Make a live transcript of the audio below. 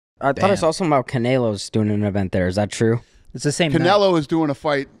I thought I saw something about Canelo's doing an event there. Is that true? It's the same Canelo is doing a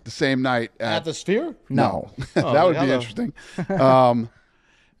fight the same night At the Sphere? No. Oh, that would be interesting. No,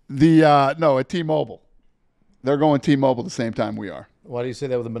 at T-Mobile. They're going T-Mobile the same time we are. Why do you say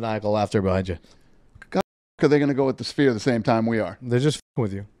that with a maniacal laughter behind you? God, are they going to go at the Sphere the same time we are? They're just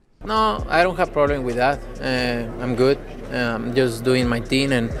with you. No, I don't have problem with that. I'm good. I'm just doing my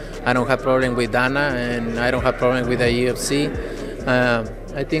thing, and I don't have problem with Dana, and I don't have problem with the UFC.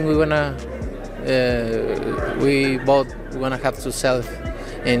 I think we both gonna have to sell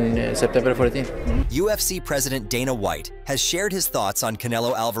in September 14th. UFC President Dana White has shared his thoughts on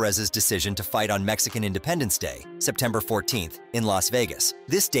Canelo Alvarez's decision to fight on Mexican Independence Day, September 14th, in Las Vegas.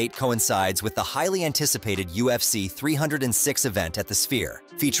 This date coincides with the highly anticipated UFC 306 event at the Sphere,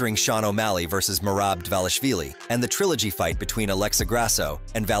 featuring Sean O'Malley versus Merab Dvalishvili and the trilogy fight between Alexa Grasso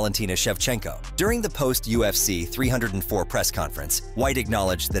and Valentina Shevchenko. During the post-UFC 304 press conference, White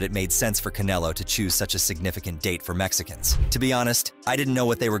acknowledged that it made sense for Canelo to choose such a significant date for Mexicans. "To be honest, I didn't know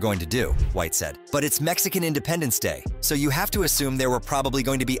what they were going to do," White said. "But it's Mexican Independence Day, so you have to assume there were probably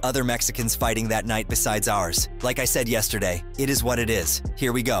going to be other Mexicans fighting that night besides ours. Like I said yesterday, it is what it is.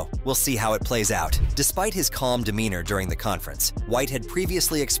 Here we go. We'll see how it plays out." Despite his calm demeanor during the conference, White had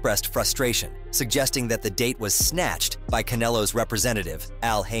previously expressed frustration, suggesting that the date was snatched by Canelo's representative,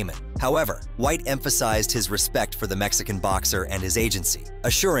 Al Haymon. However, White emphasized his respect for the Mexican boxer and his agency,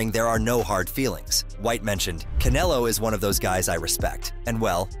 assuring there are no hard feelings. White mentioned, "Canelo is one of those guys I respect, and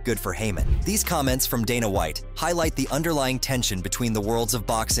well, good for Haymon." These comments from Dana White highlight the underlying tension between the worlds of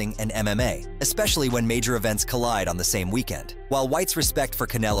boxing and MMA, especially when major events collide on the same weekend. While White's respect for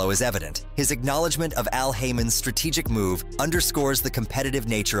Canelo is evident, his acknowledgement of Al Haymon's strategic move underscores the competitive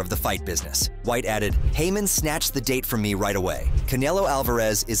nature of the fight business. White added, "Haymon snatched the date from me right away. Canelo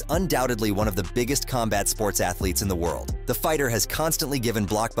Alvarez is undoubtedly one of the biggest combat sports athletes in the world. The fighter has constantly given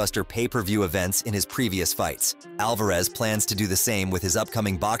blockbuster pay-per-view events in his previous fights. Alvarez plans to do the same with his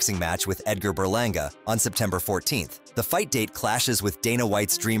upcoming boxing match with Edgar Berlanga on September 14th. The fight date clashes with Dana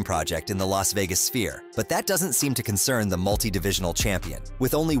White's dream project in the Las Vegas Sphere, but that doesn't seem to concern the multi-divisional champion.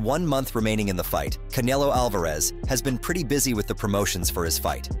 With only 1 month remaining in the fight, Canelo Alvarez has been pretty busy with the promotions for his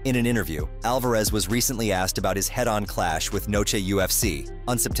fight. In an interview, Alvarez was recently asked about his head-on clash with Noche UFC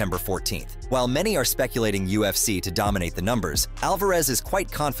on September 14th. While many are speculating UFC to dominate the numbers, Alvarez is quite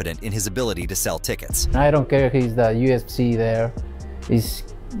confident in his ability to sell tickets. I don't care if he's the UFC there.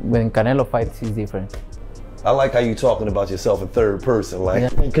 When Canelo fights, he's different. I like how you talking about yourself in third person,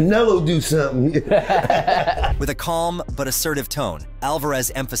 like, Canelo do something. With a calm but assertive tone,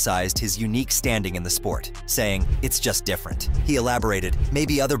 Alvarez emphasized his unique standing in the sport, saying, "It's just different." He elaborated,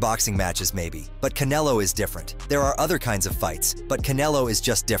 "Maybe other boxing matches maybe, but Canelo is different. There are other kinds of fights, but Canelo is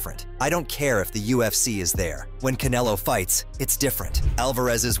just different. I don't care if the UFC is there. When Canelo fights, it's different."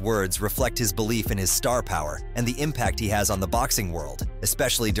 Alvarez's words reflect his belief in his star power and the impact he has on the boxing world,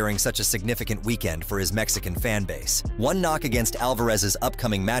 especially during such a significant weekend for his Mexican fan base. One knock against Alvarez's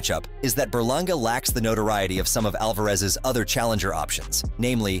upcoming matchup is that Berlanga lacks the notoriety of some of Alvarez's other challenger options,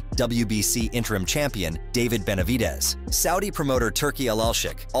 namely WBC interim champion David Benavidez. Saudi promoter Turki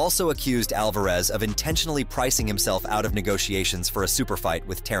Al-Alshik also accused Alvarez of intentionally pricing himself out of negotiations for a super fight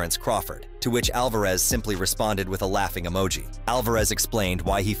with Terence Crawford, to which Alvarez simply responded with a laughing emoji. Alvarez explained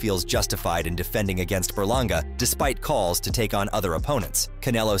why he feels justified in defending against Berlanga despite calls to take on other opponents.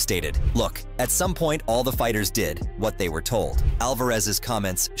 Canelo stated, "Look, at some point all the fighters did what they were told." Alvarez's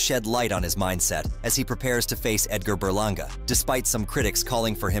comments shed light on his mindset as he prepares to face Edgar Berlanga, despite some critics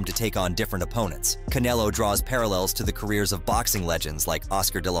calling for him to take on different opponents. Canelo draws parallels to the careers of boxing legends like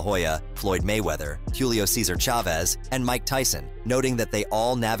Oscar De La Hoya, Floyd Mayweather, Julio Cesar Chavez, and Mike Tyson, noting that they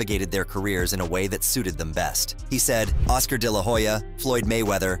all navigated their careers in a way that suited them best. He said, "Oscar De La Hoya, Floyd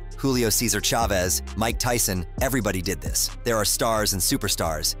Mayweather, Julio Cesar Chavez, Mike Tyson, everybody did this. There are stars and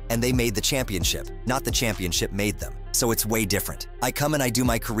superstars, and they made the championship, not the championship made them. So it's way different. I come and I do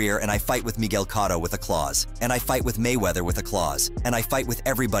my career and I fight with Miguel Cotto with a clause, and I fight with Mayweather with a clause, and I fight with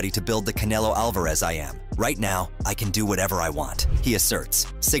everybody to build the Canelo Alvarez I am. Right now, I can do whatever I want," he asserts,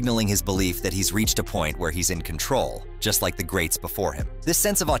 signaling his belief that he's reached a point where he's in control, just like the greats before him. This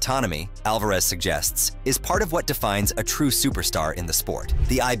sense of autonomy, Alvarez suggests, is part of what defines a true superstar in the sport.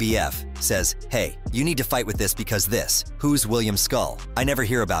 The IBF says, "Hey, you need to fight with this because this. Who's William Skull? I never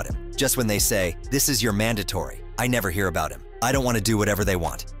hear about him. Just when they say, this is your mandatory, I never hear about him. I don't want to do whatever they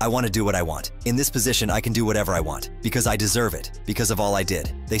want. I want to do what I want. In this position, I can do whatever I want because I deserve it, because of all I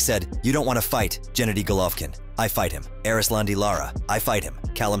did." They said, "You don't want to fight Gennady Golovkin. I fight him. Arislandi Lara. I fight him.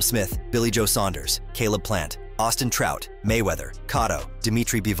 Callum Smith, Billy Joe Saunders, Caleb Plant, Austin Trout, Mayweather, Cotto,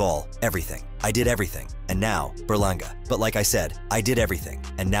 Dimitri Bivol, everything." I did everything, and now, Berlanga. But like I said, I did everything,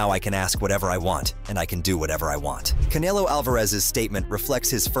 and now I can ask whatever I want, and I can do whatever I want. Canelo Alvarez's statement reflects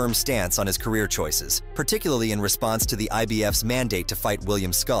his firm stance on his career choices, particularly in response to the IBF's mandate to fight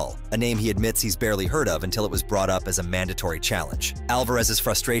William Skull, a name he admits he's barely heard of until it was brought up as a mandatory challenge. Alvarez's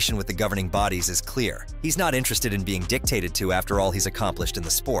frustration with the governing bodies is clear. He's not interested in being dictated to after all he's accomplished in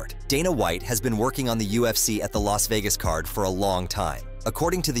the sport. Dana White has been working on the UFC at the Las Vegas card for a long time.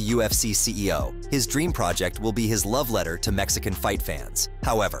 According to the UFC CEO, his dream project will be his love letter to Mexican fight fans.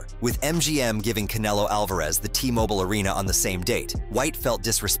 However, with MGM giving Canelo Alvarez the T-Mobile Arena on the same date, White felt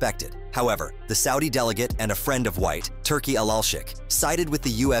disrespected. However, the Saudi delegate and a friend of White, Turki Alalshik, sided with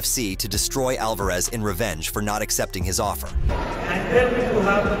the UFC to destroy Alvarez in revenge for not accepting his offer. And tell me to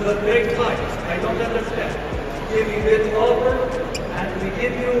have the great fight. I don't understand. Give you good offer, and we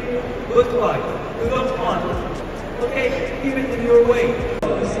give you good fight. You don't want. Okay, give it in your way.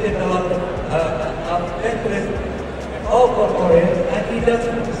 We see the interest offer for him, and he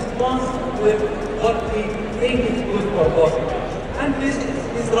doesn't respond with what we think is good for boxing. And this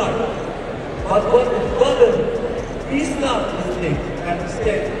is right. But what is bothering, he stopped this thing and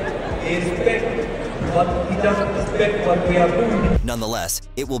said he respects, but he doesn't respect what we are doing. Nonetheless,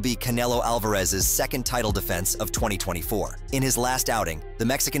 it will be Canelo Alvarez's second title defense of 2024. In his last outing, the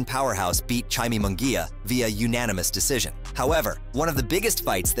Mexican powerhouse beat Jaime Munguia via unanimous decision. However, one of the biggest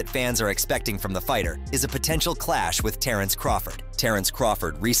fights that fans are expecting from the fighter is a potential clash with Terence Crawford. Terence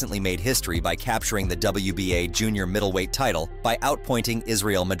Crawford recently made history by capturing the WBA junior middleweight title by outpointing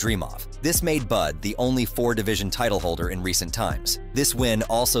Israel Madrimov. This made Bud the only four-division title holder in recent times. This win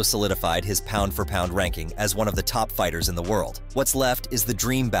also solidified his pound-for-pound ranking as one of the top fighters in the world. What's left is the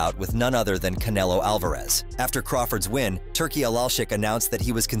dream bout with none other than Canelo Alvarez. After Crawford's win, Turki Alalshik announced that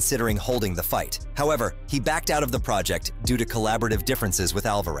he was considering holding the fight. However, he backed out of the project due to collaborative differences with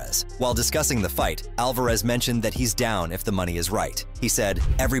Alvarez. While discussing the fight, Alvarez mentioned that he's down if the money is right. He said,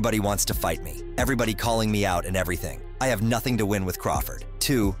 "Everybody wants to fight me. Everybody calling me out and everything. I have nothing to win with Crawford.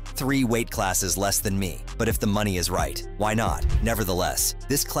 2, 3 weight classes less than me. But if the money is right, why not?" Nevertheless,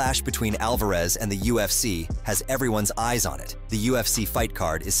 this clash between Alvarez and the UFC has everyone's eyes on it. The UFC fight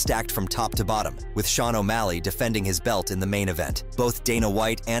card is stacked from top to bottom, with Sean O'Malley defending his belt in the main event. Both Dana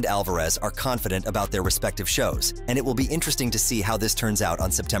White and Alvarez are confident about their respective shows, and it will be interesting to see how this turns out on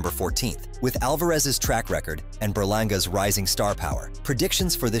September 14th. With Alvarez's track record and Berlanga's rising star power,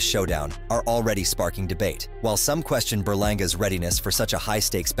 predictions for this showdown are already sparking debate. While some question Berlanga's readiness for such a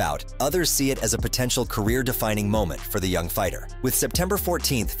high-stakes bout, others see it as a potential career-defining moment for the young fighter. With September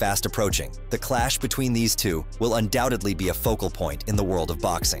 14th fast approaching, the clash between these two will undoubtedly be a focal point in the world of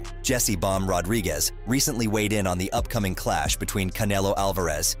boxing. Jesse "Bomb" Rodriguez recently weighed in on the upcoming clash between Canelo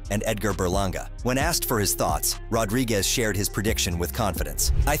Alvarez and Edgar Berlanga. When asked for his thoughts, Rodriguez shared his prediction with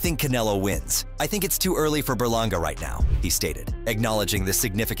confidence. "I think Canelo wins. I think it's too early for Berlanga right now," he stated, acknowledging the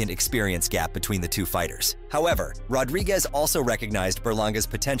significant experience gap between the two fighters. However, Rodriguez also recognized Berlanga's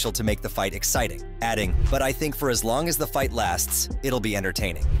potential to make the fight exciting, adding, "But I think for as long as the fight lasts, it'll be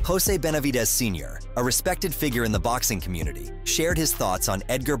entertaining." Jose Benavidez Sr., a respected figure in the boxing community, shared his thoughts on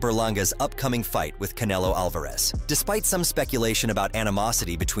Edgar Berlanga's upcoming fight with Canelo Alvarez. Despite some speculation about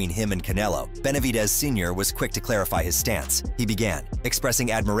animosity between him and Canelo, Benavidez Sr. was quick to clarify his stance. He began,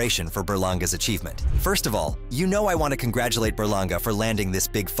 expressing admiration for Berlanga's achievement. "First of all, you know I want to congratulate Berlanga for landing this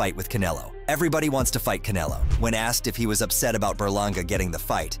big fight with Canelo. Everybody wants to fight Canelo." When asked if he was upset about Berlanga getting the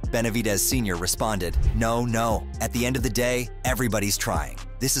fight, Benavidez Sr. responded, No. At the end of the day, everybody's trying.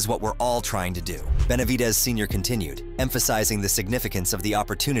 This is what we're all trying to do." Benavidez Sr. continued, emphasizing the significance of the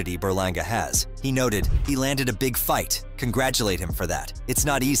opportunity Berlanga has. He noted, "He landed a big fight. Congratulate him for that. It's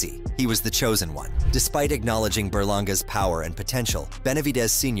not easy. He was the chosen one." Despite acknowledging Berlanga's power and potential, Benavidez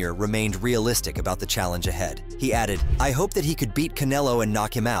Sr. remained realistic about the challenge ahead. He added, "I hope that he could beat Canelo and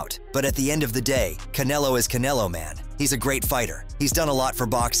knock him out. But at the end of the day, Canelo is Canelo, man. He's a great fighter. He's done a lot for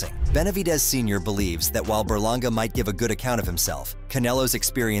boxing." Benavidez Sr. believes that while Berlanga might give a good account of himself, Canelo's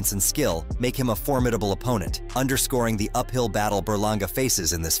experience and skill make him a formidable opponent, underscoring the uphill battle Berlanga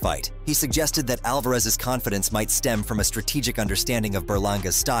faces in this fight. He suggested that Alvarez's confidence might stem from a strategic understanding of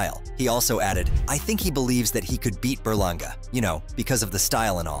Berlanga's style. He also added, "I think he believes that he could beat Berlanga, because of the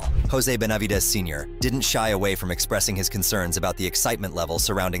style and all." Jose Benavidez Sr. didn't shy away from expressing his concerns about the excitement level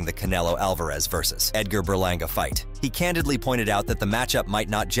surrounding the Canelo Alvarez versus Edgar Berlanga fight. He candidly pointed out that the matchup might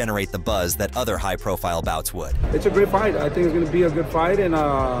not generate the buzz that other high-profile bouts would. It's a great fight. I think it's going to be a good fight, and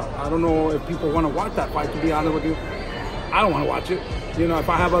I don't know if people want to watch that fight, to be honest with you. I don't want to watch it. If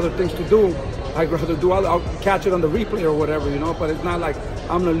I have other things to do, I'd rather do. I'll catch it on the replay or whatever, but it's not like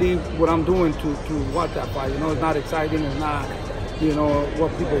I'm going to leave what I'm doing to watch that fight. It's not exciting. It's not you know,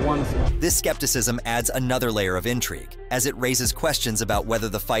 what people want to see. This skepticism adds another layer of intrigue, as it raises questions about whether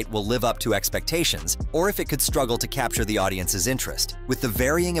the fight will live up to expectations or if it could struggle to capture the audience's interest. With the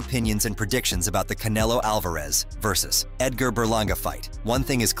varying opinions and predictions about the Canelo ALvarez versus Edgar Berlanga fight, one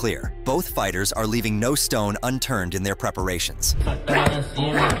thing is clear: both fighters are leaving no stone unturned in their preparations.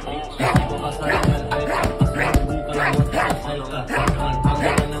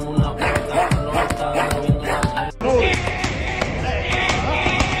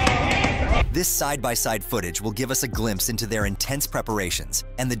 This side-by-side footage will give us a glimpse into their intense preparations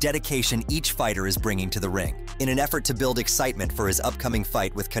and the dedication each fighter is bringing to the ring. In an effort to build excitement for his upcoming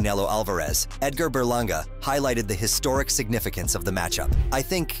fight with Canelo ALvarez, Edgar Berlanga highlighted the historic significance of the matchup. I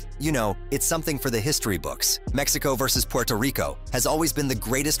think, you know, it's something for the history books. Mexico versus Puerto Rico has always been the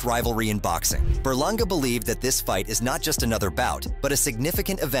greatest rivalry in boxing. Berlanga believed that this fight is not just another bout, but a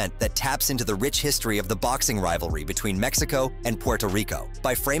significant event that taps into the rich history of the boxing rivalry between Mexico and Puerto Rico.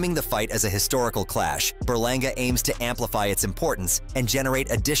 By framing the fight as a historical clash, Berlanga aims to amplify its importance and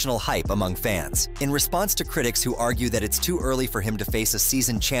generate additional hype among fans. In response to critics who argue that it's too early for him to face a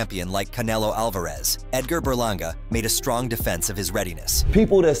seasoned champion like Canelo ALvarez, Edgar Berlanga made a strong defense of his readiness.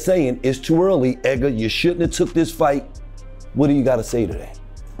 People that's saying it's too early, Edgar, you shouldn't have took this fight. What do you got to say today?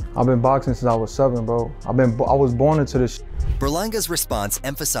 I've been boxing since I was 7, bro. I was born into this. Berlanga's response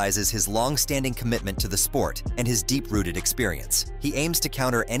emphasizes his long-standing commitment to the sport and his deep-rooted experience. He aims to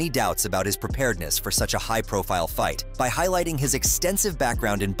counter any doubts about his preparedness for such a high-profile fight by highlighting his extensive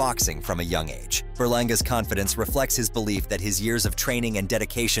background in boxing from a young age. Berlanga's confidence reflects his belief that his years of training and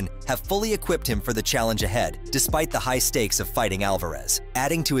dedication have fully equipped him for the challenge ahead, despite the high stakes of fighting ALvarez.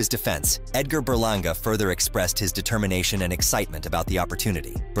 Adding to his defense, Edgar Berlanga further expressed his determination and excitement about the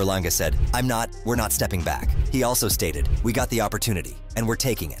opportunity. Berlanga said, we're not stepping back. He also stated, we got the opportunity, and we're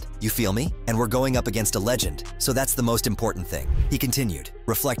taking it. You feel me? And we're going up against a legend, so that's the most important thing. He continued,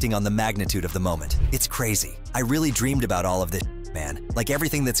 reflecting on the magnitude of the moment. It's crazy. I really dreamed about all of this, man. Like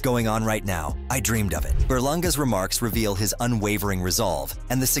everything that's going on right now, I dreamed of it. Berlanga's remarks reveal his unwavering resolve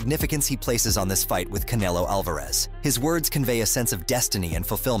and the significance he places on this fight with Canelo ALvarez. His words convey a sense of destiny and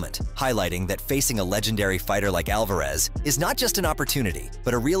fulfillment, highlighting that facing a legendary fighter like ALvarez is not just an opportunity,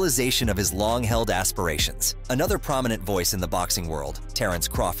 but a realization of his long-held aspirations. Another prominent voice in the boxing world, Terrence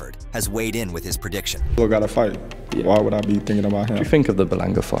Crawford, has weighed in with his prediction. Still got to fight. Why would I be thinking about him? What do you think of the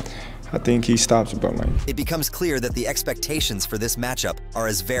Berlanga fight? I think he stops Berlanga. It becomes clear that the expectations for this matchup are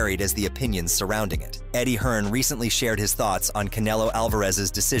as varied as the opinions surrounding it. Eddie Hearn recently shared his thoughts on Canelo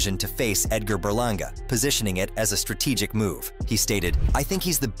ALvarez's decision to face Edgar Berlanga, positioning it as a strategic move. He stated, I think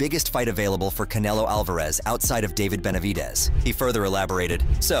he's the biggest fight available for Canelo ALvarez outside of David Benavidez. He further elaborated,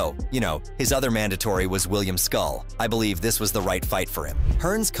 so, you know, his other mandatory was William Skull. I believe this was the right fight for him.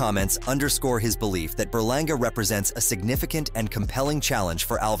 Hearn's comments underscore his belief that Berlanga represents a significant and compelling challenge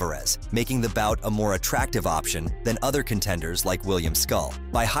for ALvarez, making the bout a more attractive option than other contenders like William Skull.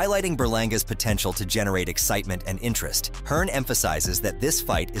 By highlighting Berlanga's potential to generate excitement and interest, Hearn emphasizes that this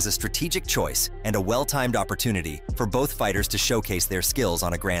fight is a strategic choice and a well-timed opportunity for both fighters to showcase their skills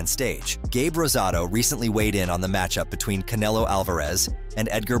on a grand stage. Gabe Rosado recently weighed in on the matchup between Canelo ALvarez and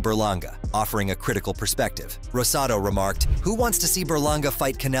Edgar Berlanga, offering a critical perspective. Rosado remarked, "Who wants to see Berlanga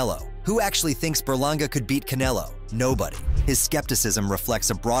fight Canelo? Who actually thinks Berlanga could beat Canelo? Nobody." His skepticism reflects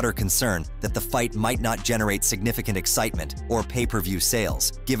a broader concern that the fight might not generate significant excitement or pay-per-view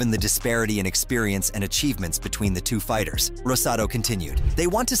sales, given the disparity in experience and achievements between the two fighters. Rosado continued, "They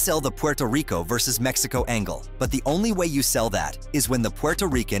want to sell the Puerto Rico versus Mexico angle, but the only way you sell that is when the Puerto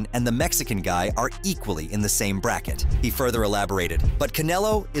Rican and the Mexican guy are equally in the same bracket." He further elaborated, "But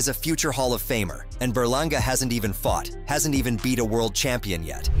Canelo is a future Hall of Famer, and Berlanga hasn't even fought, hasn't even beat a world champion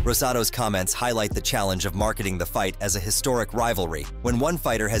yet." Rosado's comments highlight the challenge of marketing the fight as a historic rivalry when one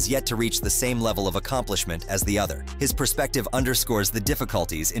fighter has yet to reach the same level of accomplishment as the other. His perspective underscores the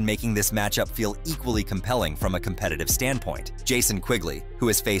difficulties in making this matchup feel equally compelling from a competitive standpoint. Jason Quigley, who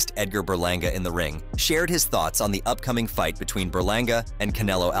has faced Edgar Berlanga in the ring, shared his thoughts on the upcoming fight between Berlanga and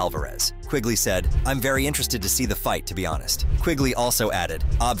Canelo ALvarez. Quigley said, "I'm very interested to see the fight, to be honest." Quigley also added,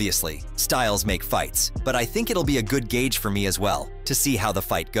 "Obviously, styles make fights, but I think it'll be a good gauge for me as well, to see how the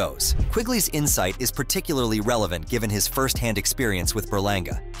fight goes." Quigley's insight is particularly relevant given his first-hand experience with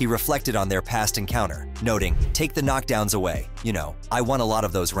Berlanga. He reflected on their past encounter, noting, "Take the knockdowns away. You know, I won a lot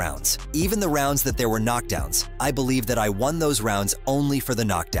of those rounds. Even the rounds that there were knockdowns, I believe that I won those rounds only for the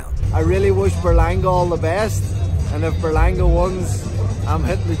knockdown." I really wish Berlanga all the best, and if Berlanga wins, I'm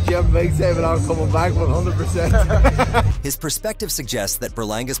hitting the gym big time and I'm coming back 100%. His perspective suggests that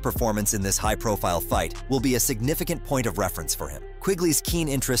Berlanga's performance in this high-profile fight will be a significant point of reference for him. Quigley's keen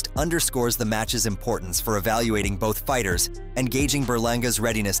interest underscores the match's importance for evaluating both fighters and gauging Berlanga's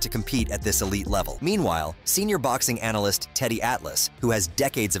readiness to compete at this elite level. Meanwhile, senior boxing analyst Teddy Atlas, who has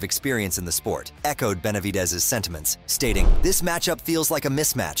decades of experience in the sport, echoed Benavidez's sentiments, stating, "This matchup feels like a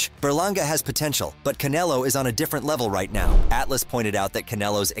mismatch. Berlanga has potential, but Canelo is on a different level right now." Atlas pointed out that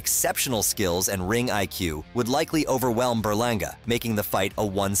Canelo's exceptional skills and ring IQ would likely overwhelm Berlanga, making the fight a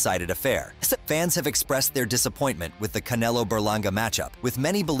one-sided affair. Fans have expressed their disappointment with the Canelo-Berlanga matchup, with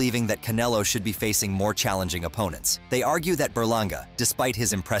many believing that Canelo should be facing more challenging opponents. They argue that Berlanga, despite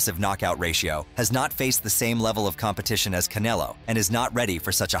his impressive knockout ratio, has not faced the same level of competition as Canelo and is not ready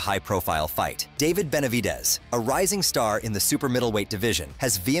for such a high-profile fight. David Benavidez, a rising star in the super middleweight division,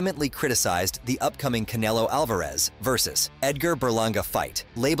 has vehemently criticized the upcoming Canelo ALvarez versus Edgar Berlanga fight,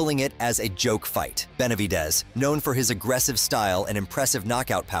 labeling it as a joke fight. Benavidez, known for his aggressive style and impressive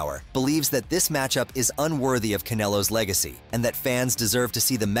knockout power, believes that this matchup is unworthy of Canelo's legacy and that fans deserve to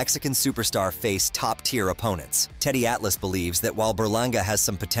see the Mexican superstar face top-tier opponents. Teddy Atlas believes that while Berlanga has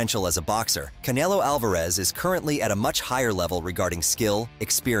some potential as a boxer, Canelo ALvarez is currently at a much higher level regarding skill,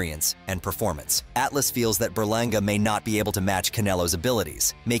 experience, and performance. Atlas feels that Berlanga may not be able to match Canelo's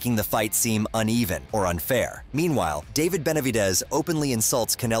abilities, making the fight seem uneven or unfair. Meanwhile, David Benavidez openly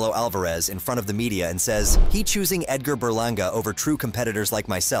insults Canelo ALvarez in front of the media and says, "He choosing Edgar Berlanga over true competitors like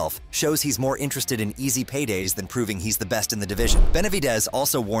myself shows he's more interested in easy paydays than proving he's the best in the division." Benavidez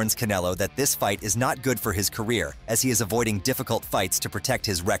also warns Canelo that this fight is not good for his career, as he is avoiding difficult fights to protect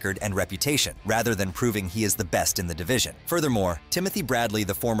his record and reputation, rather than proving he is the best in the division. Furthermore, Timothy Bradley,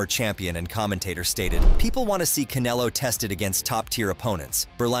 the former champion and commentator, stated, "People want to see Canelo tested against top-tier opponents.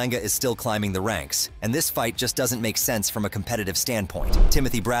 Berlanga is still climbing the ranks, and this fight just doesn't make sense from a competitive standpoint."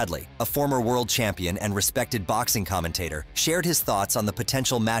 Timothy Bradley, a former world champion and respected boxing commentator, shared his thoughts on the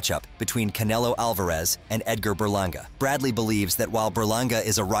potential matchup between Canelo ALvarez and Edgar Berlanga. Bradley believes that while Berlanga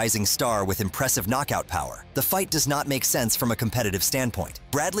is a rising star with impressive knockout power, the fight does not make sense from a competitive standpoint.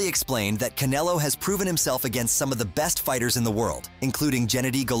 Bradley explained that Canelo has proven himself against some of the best fighters in the world, including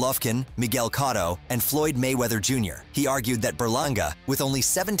Gennady Golovkin, Miguel Cotto, and Floyd Mayweather Jr. He argued that Berlanga, with only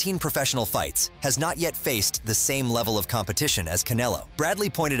 17 professional fights, has not yet faced the same level of competition as Canelo. Bradley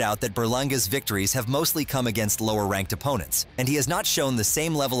pointed out that Berlanga's victories have mostly come against lower-ranked opponents, and he has not shown the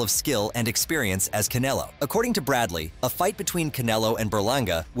same level of skill and experience as Canelo. According to Bradley, a fight between Canelo and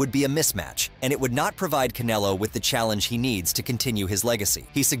Berlanga would be a mismatch, and it would not provide Canelo with the challenge he needs to continue his legacy.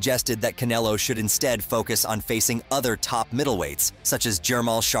 He suggested that Canelo should instead focus on facing other top middleweights, such as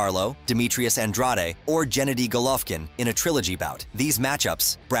Jermall Charlo, Demetrius Andrade, or Gennady Golovkin in a trilogy bout. These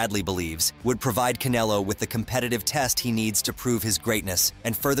matchups, Bradley believes, would provide Canelo with the competitive test he needs to prove his greatness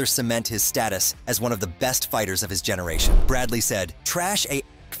and further cement his status as one of the best fighters of his generation. Bradley said, "Trash a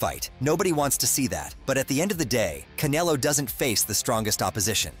fight. Nobody wants to see that. But at the end of the day, Canelo doesn't face the strongest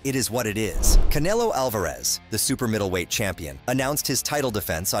opposition. It is what it is." Canelo ALvarez, the super middleweight champion, announced his title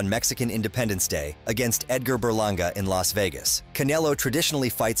defense on Mexican Independence Day against Edgar Berlanga in Las Vegas. Canelo traditionally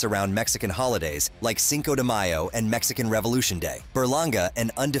fights around Mexican holidays like Cinco de Mayo and Mexican Revolution Day. Berlanga,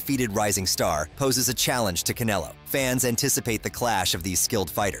 an undefeated rising star, poses a challenge to Canelo. Fans anticipate the clash of these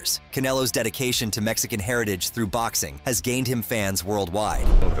skilled fighters. Canelo's dedication to Mexican heritage through boxing has gained him fans worldwide.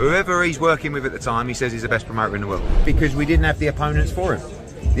 Whoever he's working with at the time, he says he's the best promoter in the world. Because we didn't have the opponents for him.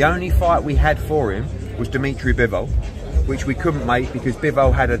 The only fight we had for him was Dimitri Bivol, which we couldn't make because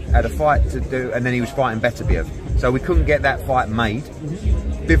Bivol had a fight to do and then he was fighting Beterbiev. So we couldn't get that fight made.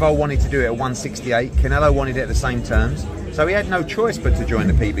 Bivol wanted to do it at 168, Canelo wanted it at the same terms. So he had no choice but to join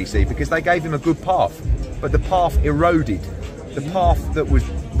the PBC because they gave him a good path. But the path eroded. The path that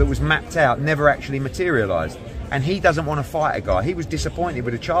was mapped out never actually materialised. And he doesn't want to fight a guy. He was disappointed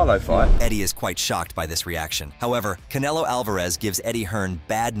with the Charlo fight. Eddie is quite shocked by this reaction. However, Canelo ALvarez gives Eddie Hearn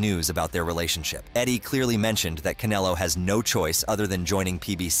bad news about their relationship. Eddie clearly mentioned that Canelo has no choice other than joining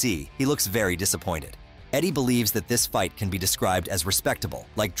PBC. He looks very disappointed. Eddie believes that this fight can be described as respectable,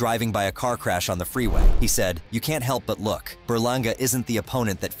 like driving by a car crash on the freeway. He said, "You can't help but look. Berlanga isn't the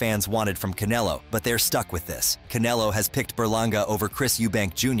opponent that fans wanted from Canelo, but they're stuck with this. Canelo has picked Berlanga over Chris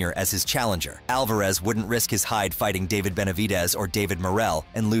Eubank Jr. as his challenger. ALvarez wouldn't risk his hide fighting David Benavidez or David Morrell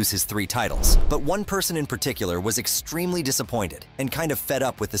and lose his 3 titles." But one person in particular was extremely disappointed and kind of fed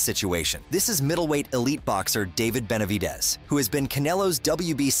up with the situation. This is middleweight elite boxer David Benavidez, who has been Canelo's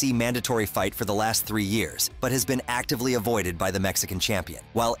WBC mandatory fight for the last 3 years. years, but has been actively avoided by the Mexican champion.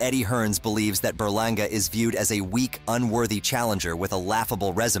 While Eddie Hearns believes that Berlanga is viewed as a weak, unworthy challenger with a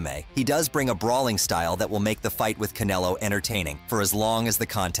laughable resume, he does bring a brawling style that will make the fight with Canelo entertaining for as long as the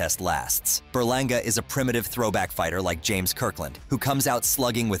contest lasts. Berlanga is a primitive throwback fighter like James Kirkland, who comes out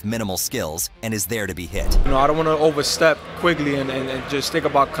slugging with minimal skills and is there to be hit. You know, I don't want to overstep quickly and just think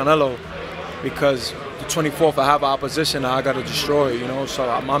about Canelo, because the 24th I have an opposition I got to destroy, you know.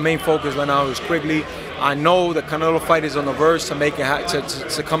 So my main focus right now is Quigley. I know the Canelo fight is on the verge to make it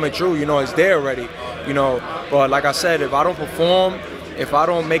to coming true, you know. It's there already, you know. But like I said, if I don't perform, if I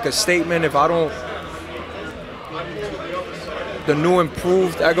don't make a statement, if I don't, the new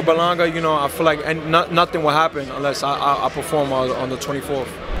improved Edgar Berlanga, you know, I feel like nothing will happen unless I perform on the 24th.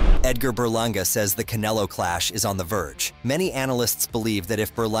 Edgar Berlanga says the Canelo clash is on the verge. Many analysts believe that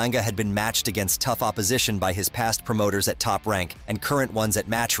if Berlanga had been matched against tough opposition by his past promoters at Top Rank and current ones at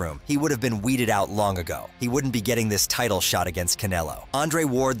Matchroom, he would have been weeded out long ago. He wouldn't be getting this title shot against Canelo. Andre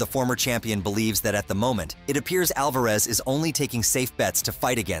Ward, the former champion, believes that at the moment, it appears Alvarez is only taking safe bets to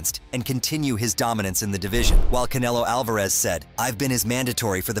fight against and continue his dominance in the division. While Canelo Alvarez said, "I've been his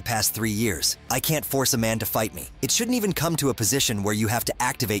mandatory for the past 3 years. I can't force a man to fight me. It shouldn't even come to a position where you have to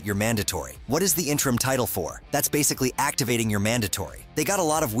activate your mandatory. What is the interim title for? That's basically activating your mandatory. They got a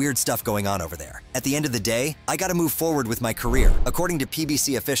lot of weird stuff going on over there. At the end of the day, I gotta move forward with my career." According to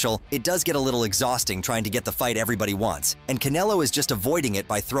PBC official, it does get a little exhausting trying to get the fight everybody wants, and Canelo is just avoiding it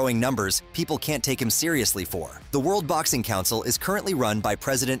by throwing numbers people can't take him seriously for. The World Boxing Council is currently run by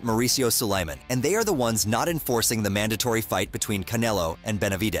President Mauricio Sulaiman, and they are the ones not enforcing the mandatory fight between Canelo and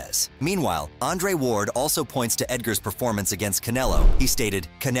Benavidez. Meanwhile, Andre Ward also points to Edgar's performance against Canelo. He stated,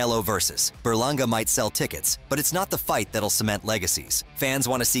 "Canelo versus Berlanga might sell tickets, but it's not the fight that'll cement legacies. Fans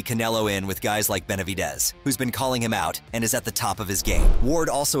want to see Canelo in with guys like Benavidez, who's been calling him out and is at the top of his game." Ward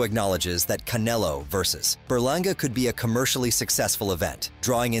also acknowledges that Canelo versus Berlanga could be a commercially successful event,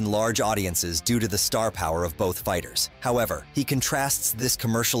 drawing in large audiences due to the star power of both fighters. However, he contrasts this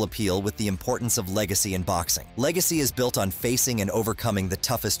commercial appeal with the importance of legacy in boxing. Legacy is built on facing and overcoming the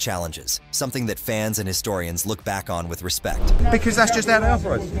toughest challenges, something that fans and historians look back on with respect. Because that's just how they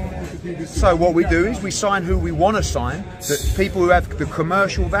operate. So what we do is we sign who we want to sign, that people who have the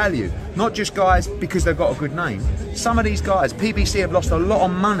commercial value, not just guys because they've got a good name. Some of these guys, PBC have lost a lot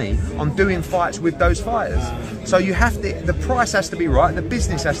of money on doing fights with those fighters. So you have to, the price has to be right, the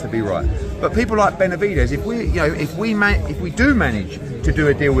business has to be right. But people like Benavidez, if we do manage to do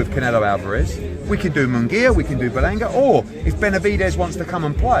a deal with Canelo Alvarez, we can do Munguia, we can do Berlanga, or if Benavidez wants to come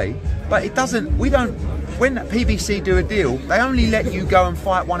and play, but it doesn't, when PBC do a deal, they only let you go and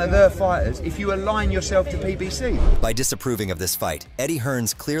fight one of their fighters if you align yourself to PBC. By disapproving of this fight, Eddie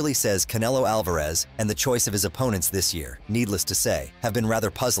Hearns clearly says Canelo Alvarez and the choice of his opponents this year, needless to say, have been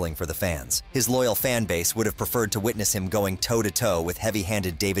rather puzzling for the fans. His loyal fan base would have preferred to witness him going toe-to-toe with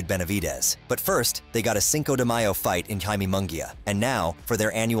heavy-handed David Benavidez. But first, they got a Cinco de Mayo fight in Jaime Munguia, and now, for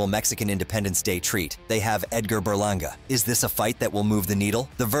their annual Mexican Independence Day treat, they have Edgar Berlanga. Is this a fight that will move the needle?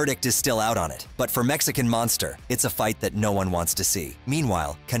 The verdict is still out on it, but for Mexican Monster, it's a fight that no one wants to see.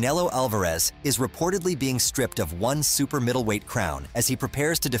 Meanwhile, Canelo Alvarez is reportedly being stripped of one super middleweight crown as he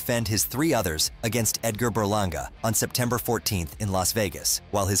prepares to defend his 3 others against Edgar Berlanga on September 14th in Las Vegas,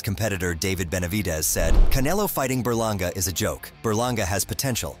 while his competitor David Benavidez said, "Canelo fighting Berlanga is a joke. Berlanga has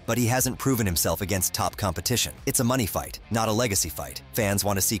potential, but he hasn't proven himself against top competition. It's a money fight, not a legacy fight. Fans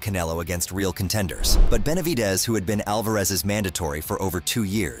want to see Canelo against real contenders." But Benavidez, who had been Alvarez's mandatory for over 2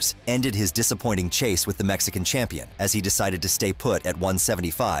 years, ended his disappointing chase with the Mexican champion as he decided to stay put at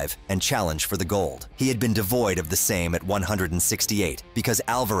 175 and challenge for the gold. He had been devoid of the same at 168 because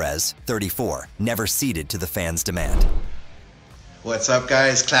Alvarez, 34, never ceded to the fans' demand. What's up,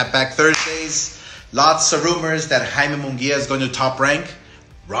 guys? Clapback Thursdays. Lots of rumors that Jaime Munguia is going to Top Rank.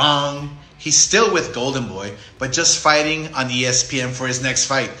 Wrong. He's still with Golden Boy, but just fighting on ESPN for his next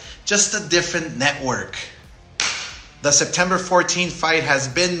fight. Just a different network. The September 14th fight has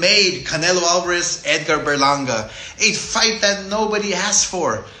been made. Canelo Alvarez, Edgar Berlanga. A fight that nobody asked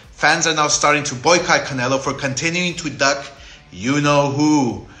for. Fans are now starting to boycott Canelo for continuing to duck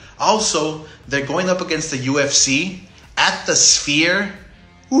you-know-who. Also, they're going up against the UFC at the Sphere.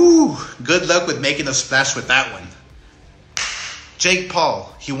 Ooh, good luck with making a splash with that one. Jake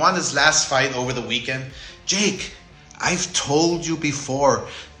Paul, he won his last fight over the weekend. Jake, I've told you before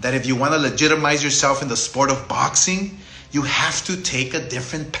that if you want to legitimize yourself in the sport of boxing, you have to take a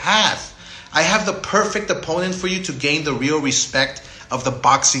different path. I have the perfect opponent for you to gain the real respect of the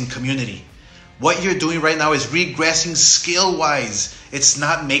boxing community. What you're doing right now is regressing skill-wise. It's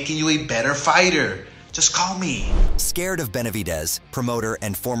not making you a better fighter. Just call me. Scared of Benavidez, promoter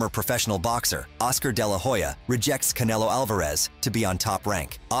and former professional boxer Oscar De La Hoya rejects Canelo Alvarez to be on Top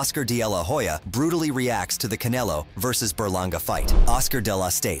Rank. Oscar De La Hoya brutally reacts to the Canelo versus Berlanga fight. Oscar De La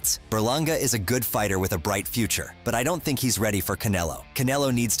states, "Berlanga is a good fighter with a bright future, but I don't think he's ready for Canelo.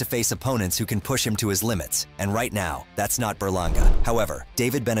 Canelo needs to face opponents who can push him to his limits, and right now, that's not Berlanga." However,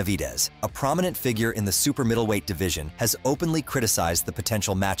 David Benavidez, a prominent figure in the super middleweight division, has openly criticized the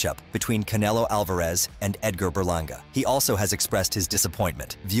potential matchup between Canelo Alvarez and Edgar Berlanga. He also has expressed his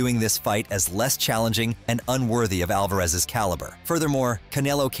disappointment, viewing this fight as less challenging and unworthy of Alvarez's caliber. Furthermore,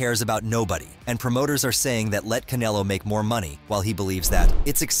 Canelo cares about nobody, and promoters are saying that let Canelo make more money, while he believes that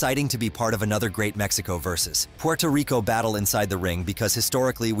it's exciting to be part of another great Mexico versus Puerto Rico battle inside the ring because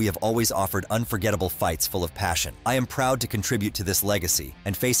historically we have always offered unforgettable fights full of passion. I am proud to contribute to this legacy,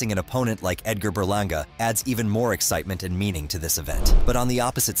 and facing an opponent like Edgar Berlanga adds even more excitement and meaning to this event. But on the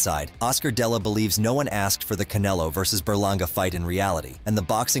opposite side, Oscar Della believes no one asked for the Canelo versus Berlanga fight in reality, and the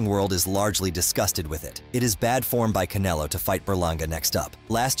boxing world is largely disgusted with it. It is bad form by Canelo to fight Berlanga next up.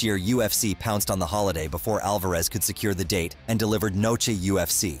 Last year, UFC pounced on the holiday before Alvarez could secure the date and delivered Noche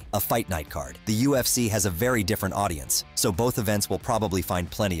UFC, a fight night card. The UFC has a very different audience, so both events will probably find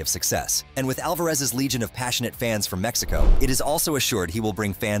plenty of success. And with Alvarez's legion of passionate fans from Mexico, it is also assured he will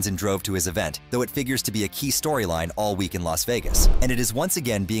bring fans in drove to his event, though it figures to be a key storyline all week in Las Vegas. And it is once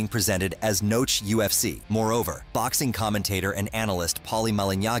again being presented as Noche UFC. Moreover, boxing commentator and analyst Paulie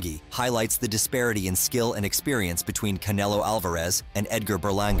Malignaggi highlights the disparity in skill and experience between Canelo Alvarez and Edgar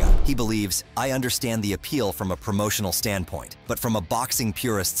Berlanga. He believes, "I understand the appeal from a promotional standpoint, but from a boxing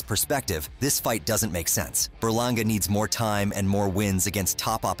purist's perspective, this fight doesn't make sense. Berlanga needs more time and more wins against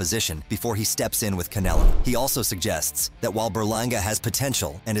top opposition before he steps in with Canelo." He also suggests that while Berlanga has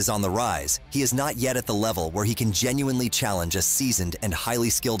potential and is on the rise, he is not yet at the level where he can genuinely challenge a seasoned and highly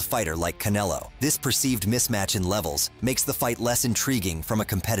skilled fighter like Canelo. This perceived mismatch in levels makes the fight less intriguing from a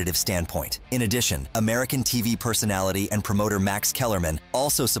competitive standpoint. In addition, American TV personality and promoter Max Kellerman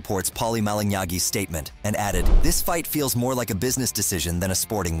also supports Paulie Malignaggi's statement and added, "This fight feels more like a business decision than a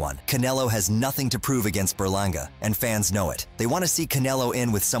sporting one. Canelo has nothing to prove against Berlanga, and fans know it. They want to see Canelo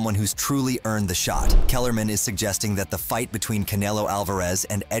in with someone who's truly earned the shot." Kellerman is suggesting that the fight between Canelo Alvarez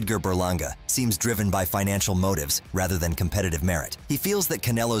and Edgar Berlanga seems driven by financial motives rather than competitive merit. He feels that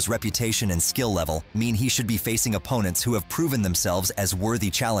Canelo's reputation and skill level mean he should be facing opponents who have proven themselves as worthy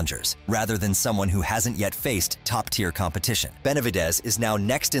challengers, rather than someone who hasn't yet faced top-tier competition. Benavidez is now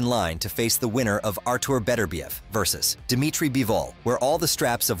next in line to face the winner of Artur Beterbiev versus Dimitri Bivol, where all the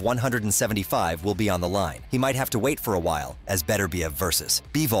straps of 175 will be on the line. He might have to wait for a while, as Beterbiev versus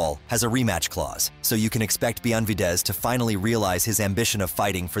Bivol has a rematch clause, so you can expect Benavidez to finally realize his ambition of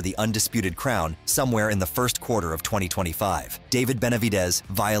fighting for the undisputed crown somewhere in the first quarter of 2025. David Benavidez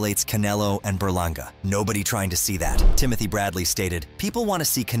violates Canelo and Berlanga. Nobody trying to see that. Timothy Bradley stated, "People want to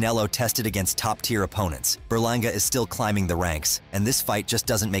see Canelo tested against top-tier opponents. Berlanga is still climbing the ranks, and this fight just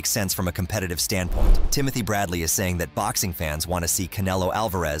doesn't make sense from a competitive standpoint." Timothy Bradley is saying that boxing fans want to see Canelo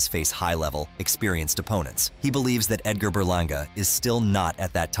Alvarez face high-level, experienced opponents. He believes that Edgar Berlanga is still not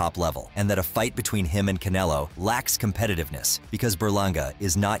at that top level, and that a fight between him and Canelo lacks competitiveness because Berlanga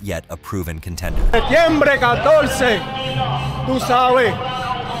is not yet a proven contender. Septiembre 14, tú sabes,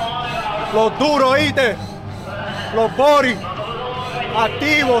 los duros, ¿oíste? Los Boris,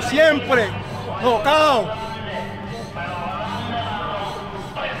 activos siempre, knockout.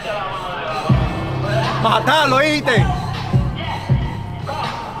 Matarlo, ¿oíste?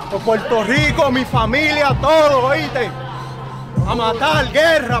 Por Puerto Rico, mi familia, todo, ¿oíste? A matar,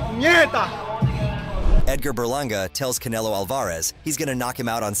 guerra, puñeta. Edgar Berlanga tells Canelo Alvarez he's going to knock him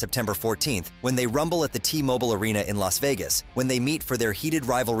out on September 14th when they rumble at the T-Mobile Arena in Las Vegas when they meet for their heated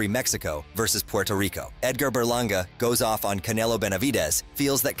rivalry Mexico versus Puerto Rico. Edgar Berlanga goes off on Canelo Benavidez,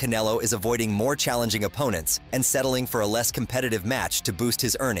 feels that Canelo is avoiding more challenging opponents and settling for a less competitive match to boost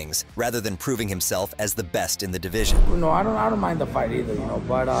his earnings rather than proving himself as the best in the division. No, I don't mind the fight either,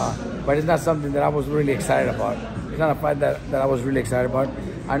 but it's not something that I was really excited about. It's not a fight that I was really excited about.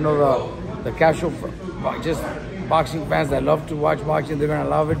 I know the casual, just boxing fans that love to watch boxing, they're gonna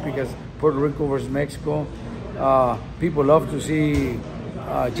love it because Puerto Rico versus Mexico. People love to see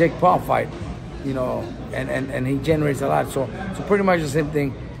Jake Paul fight, and he generates a lot. So pretty much the same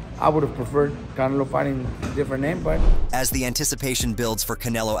thing. I would have preferred Canelo fighting a different name, but... As the anticipation builds for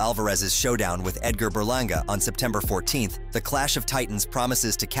Canelo Alvarez's showdown with Edgar Berlanga on September 14th, the Clash of Titans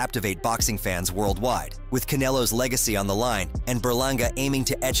promises to captivate boxing fans worldwide. With Canelo's legacy on the line and Berlanga aiming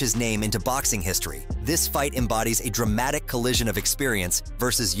to etch his name into boxing history, This fight embodies a dramatic collision of experience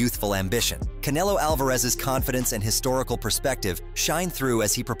versus youthful ambition. Canelo Alvarez's confidence and historical perspective shine through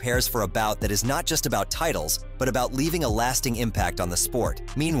as he prepares for a bout that is not just about titles, but about leaving a lasting impact on the sport.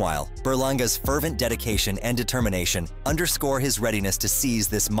 Meanwhile, Berlanga's fervent dedication and determination underscore his readiness to seize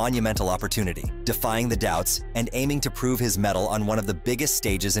this monumental opportunity, defying the doubts and aiming to prove his mettle on one of the biggest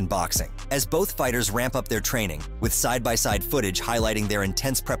stages in boxing. As both fighters ramp up their training, with side-by-side footage highlighting their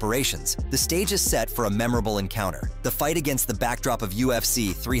intense preparations, the stage is set for a memorable encounter. The fight against the backdrop of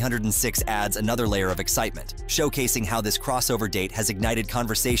UFC 306 adds another layer of excitement, showcasing how this crossover date has ignited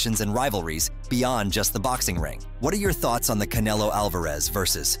conversations and rivalries beyond just the boxing ring. What are your thoughts on the Canelo Alvarez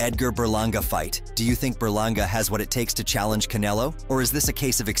versus Edgar Berlanga fight? Do you think Berlanga has what it takes to challenge Canelo, or is this a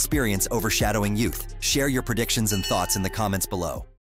case of experience overshadowing youth? Share your predictions and thoughts in the comments below.